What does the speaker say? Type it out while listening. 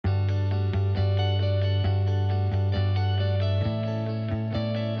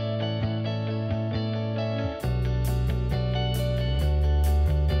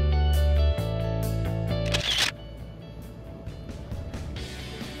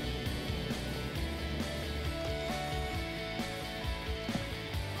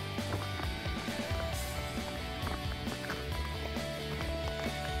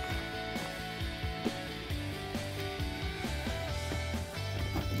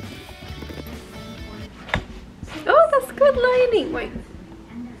good lighting. Wait.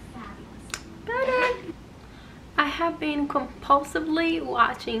 Better. I have been compulsively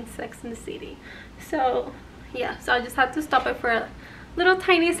watching Sex and the City. So yeah, so I just had to stop it for a little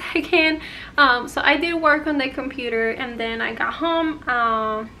tiny second. So I did work on the computer, and then I got home.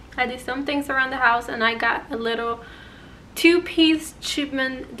 I did some things around the house, and I got a little 2-piece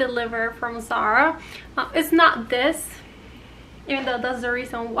shipment delivered from Zara. It's not this, even though that's the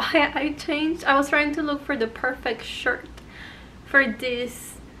reason why I changed. I was trying to look for the perfect shirt for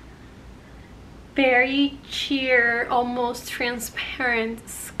this very sheer, almost transparent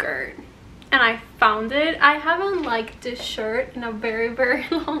skirt, and I found it. I haven't liked this shirt in a very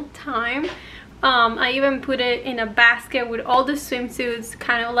long time. I even put it in a basket with all the swimsuits,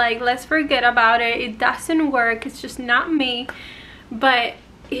 kind of like, let's forget about it. It doesn't work, it's just not me. But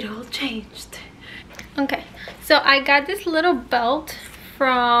it all changed. Okay, so I got this little belt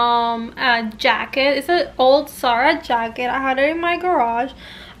from a jacket. It's an old Zara jacket. I had it in my garage.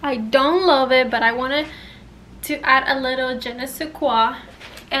 I don't love it, but I wanted to add a little je ne sais quoi.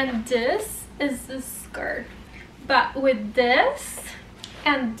 And this is the skirt. But with this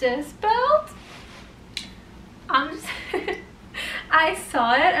and this belt, I'm just I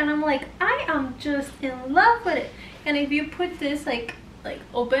saw it and I'm like, I am just in love with it. And if you put this like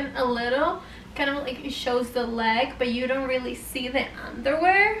open a little, kind of like it shows the leg, but you don't really see the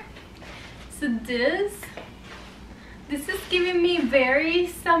underwear. So this is giving me very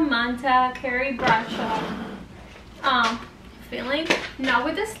Samantha Carrie Bradshaw feeling. Not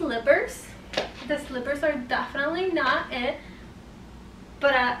with the slippers. The slippers are definitely not it,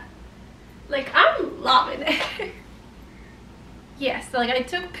 but like, I'm loving it. Yes, like I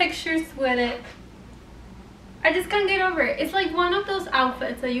took pictures with it. I just can't get over it. It's like one of those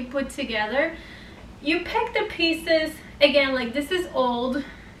outfits that you put together. You pick the pieces. Again, like, this is old,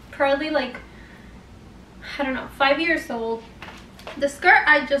 probably like, I don't know, 5 years old. The skirt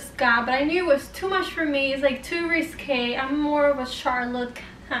I just got, but I knew it was too much for me. It's like too risque. I'm more of a Charlotte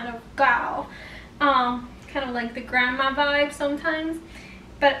kind of gal, kind of like the grandma vibe sometimes.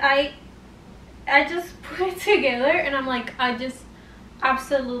 But I just put it together and I'm like, I just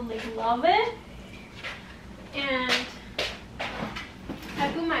absolutely love it. And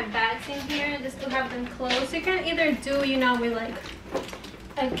I put my bags in here just to have them closed. You can either do, you know, with like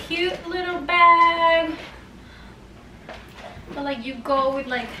a cute little bag, or like you go with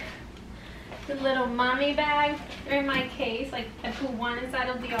like the little mommy bag, or in my case, like I put one inside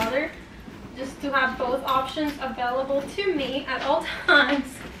of the other, just to have both options available to me at all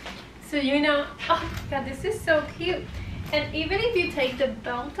times. So, you know, oh god, this is so cute. And even if you take the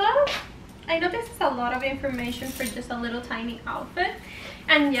belt off, I know this is a lot of information for just a little tiny outfit.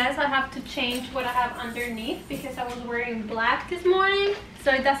 And yes, I have to change what I have underneath because I was wearing black this morning,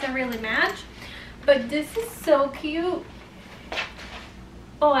 so it doesn't really match. But this is so cute.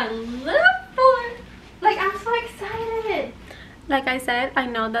 Oh, I love it. Like, I'm so excited. Like I said, I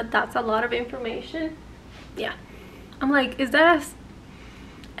know that that's a lot of information. Yeah. I'm like, is that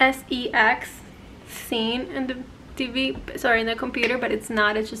a SEX scene in the TV, sorry, in the computer? But it's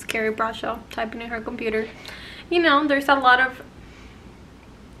not. It's just Carrie Bradshaw typing in her computer. You know, there's a lot of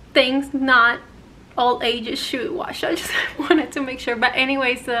things not all ages should watch. I just wanted to make sure. But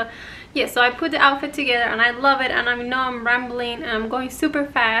anyways, yeah, so I put the outfit together and I love it, and I know I'm rambling and I'm going super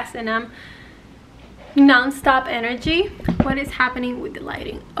fast and I'm non-stop energy. What is happening with the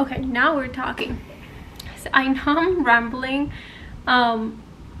lighting? Okay, now we're talking. So I know I'm rambling.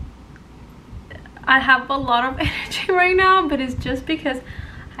 I have a lot of energy right now, but it's just because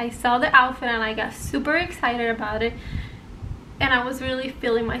I saw the outfit and I got super excited about it and I was really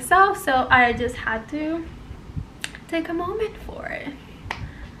feeling myself, so I just had to take a moment for it.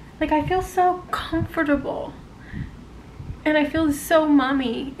 Like, I feel so comfortable and I feel so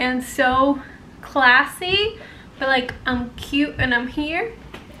mommy and so classy, but like I'm cute and I'm here.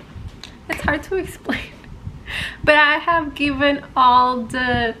 It's hard to explain, but I have given all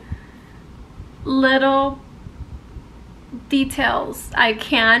the little details I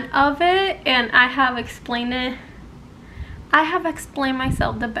can of it, and I have explained it. I have explained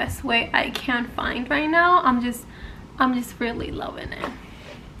myself the best way I can find right now. I'm just really loving it.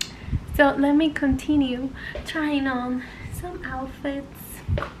 So let me continue trying on some outfits.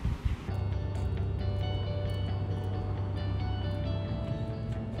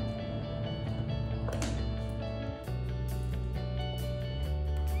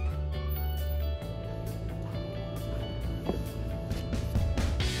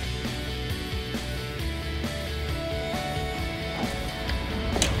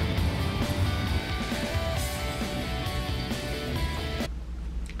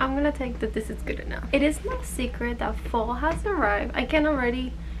 I'm gonna take that this is good enough. It is no secret that fall has arrived. I can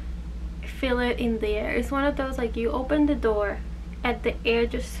already feel it in the air. It's one of those, like, you open the door and the air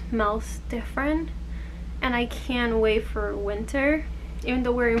just smells different, and I can't wait for winter. Even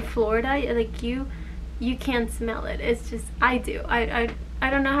though we're in Florida, like, you can't smell it. It's just, I do. I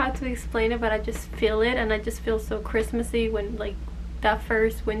don't know how to explain it, but I just feel it, and I just feel so Christmassy when, like, that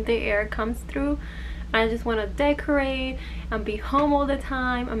first winter air comes through. I just want to decorate and be home all the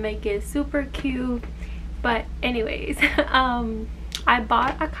time and make it super cute. But anyways, I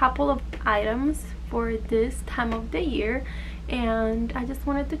bought a couple of items for this time of the year, and I just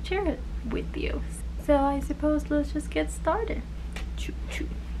wanted to share it with you. So I suppose let's just get started. Choo, choo,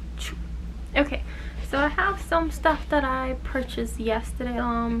 choo. Okay, so I have some stuff that I purchased yesterday,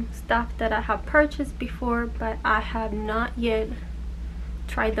 stuff that I have purchased before but I have not yet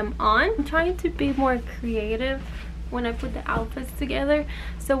tried them on. I'm trying to be more creative when I put the outfits together.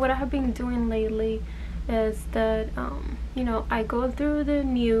 So what I have been doing lately is that you know, I go through the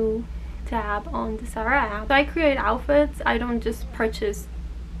new tab on the Zara app. So I create outfits. I don't just purchase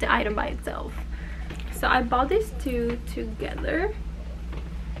the item by itself. So I bought these two together.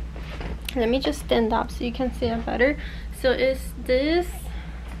 Let me just stand up so you can see it better. So is this,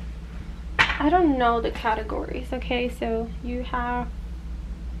 I don't know the categories, okay? So you have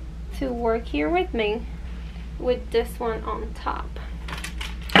to work here with me with this one on top.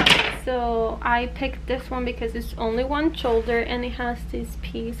 So I picked this one because it's only one shoulder and it has this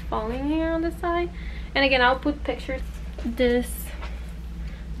piece falling here on the side. And again, I'll put pictures. This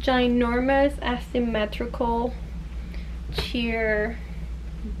ginormous asymmetrical sheer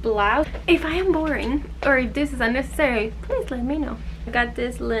blouse. If I am boring or if this is unnecessary, please let me know. I got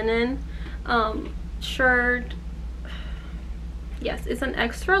this linen shirt. Yes, it's an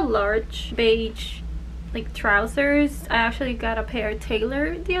extra large beige, like, trousers. I actually got a pair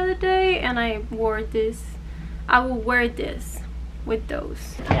tailored the other day and I wore this. I will wear this with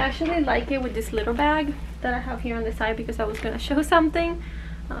those. I actually like it with this little bag that I have here on the side because I was gonna show something,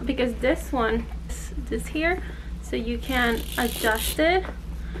 because this one, this here, so you can adjust it.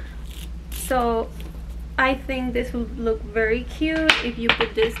 So I think this would look very cute if you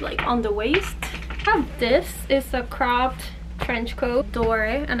put this, like, on the waist. I have this. It's a cropped trench coat, Dore,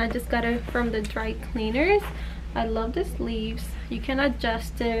 and I just got it from the dry cleaners. I love the sleeves. You can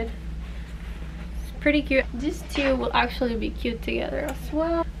adjust it. It's pretty cute. These two will actually be cute together as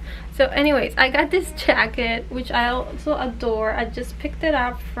well. So anyways, I got this jacket, which I also adore. I just picked it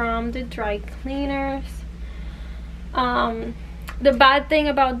up from the dry cleaners. The bad thing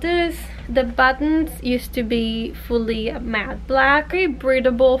about this, the buttons used to be fully matte black. Very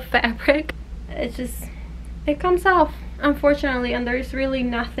breathable fabric. It's just, it comes off, unfortunately, and there's really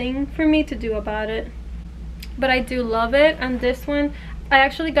nothing for me to do about it. But I do love it. And this one, I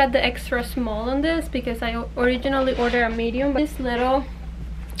actually got the extra small on this because I originally ordered a medium. This little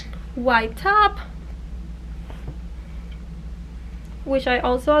white top, which I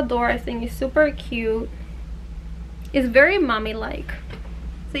also adore. I think is super cute. It's very mommy-like.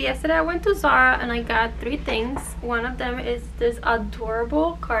 So yesterday I went to Zara and I got 3 things. One of them is this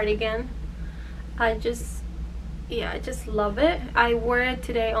adorable cardigan. I just love it. I wore it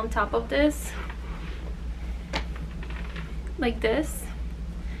today on top of this, like this,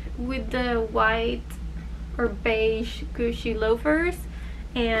 with the white or beige Gucci loafers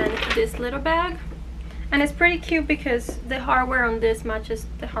and this little bag. And it's pretty cute because the hardware on this matches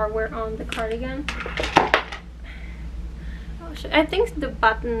the hardware on the cardigan. I think the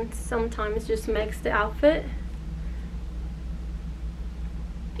buttons sometimes just makes the outfit.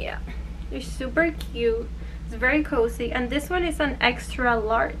 Yeah, it's super cute. It's very cozy, and this one is an extra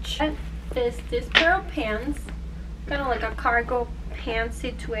large. And is this pair of pants, kind of like a cargo pants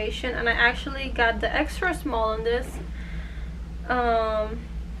situation, and I actually got the extra small on this.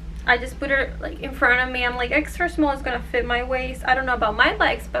 I just put it, like, in front of me. I'm like, extra small is gonna fit my waist. I don't know about my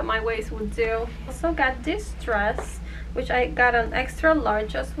legs, but my waist would do. Also got this dress, which I got an extra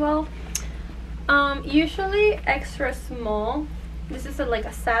large as well. Usually extra small. This is like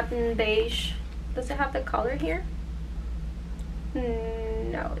a satin beige. Does it have the color here?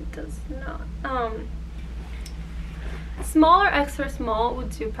 No, it does not. Small or extra small would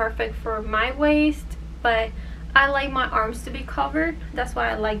do perfect for my waist, but I like my arms to be covered. That's why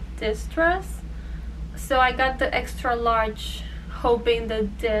I like this dress. So I got the extra large, hoping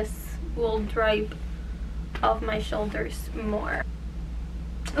that this will drape off my shoulders more.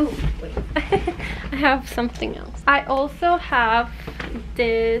 Oh wait, I have something else. I also have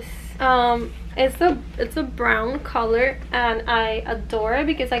this it's a brown color, and I adore it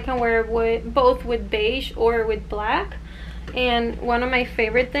because I can wear it with both with beige or with black. And one of my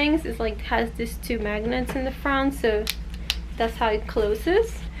favorite things is like has these two magnets in the front, so that's how it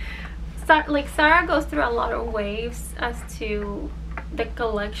closes. Like Zara goes through a lot of waves as to the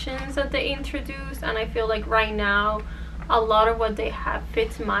collections that they introduce, and I feel like right now a lot of what they have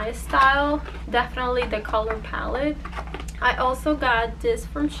fits my style. Definitely the color palette. I also got this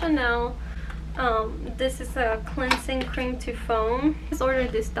from Chanel. This is a cleansing cream to foam. I just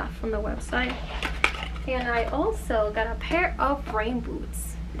ordered this stuff from the website. And I also got a pair of rain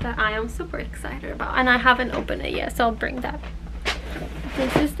boots that I am super excited about, and I haven't opened it yet, so I'll bring that.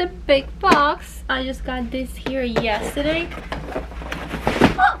 This is the big box. I just got this here yesterday.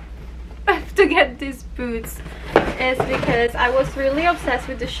 Oh! I have to get these boots. It's because I was really obsessed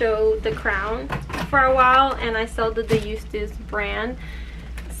with the show The Crown for a while, and I saw that they use this brand.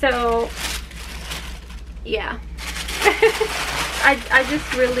 So yeah. I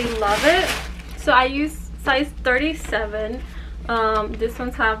just really love it. So I use size 37. This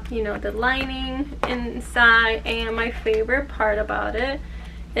ones have, you know, the lining inside, and my favorite part about it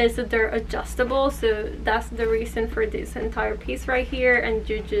is that they're adjustable. So that's the reason for this entire piece right here, and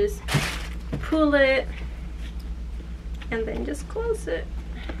you just pull it and then just close it.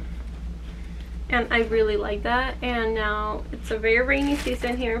 And I really like that. And now it's a very rainy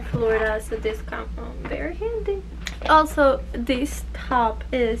season here in Florida, so this comes very handy. Also, this top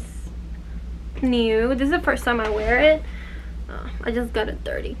is new. This is the first time I wear it. I just got it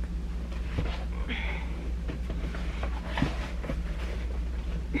dirty.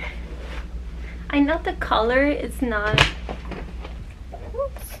 I know the color is not.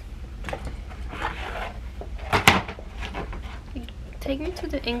 Oops. Take me to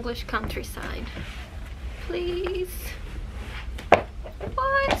the English countryside, please.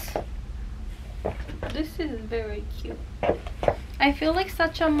 What? This is very cute. I feel like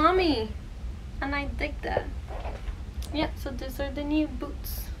such a mommy, and I dig that. Yeah, so these are the new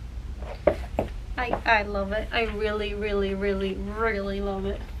boots. I love it. I really, really, really, really love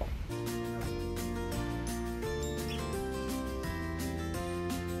it.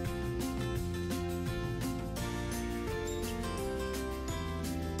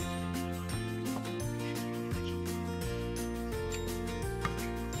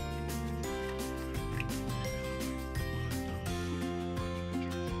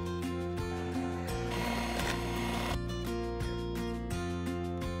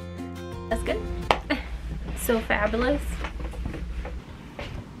 That's good. So fabulous.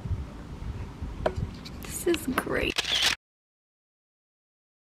 This is great.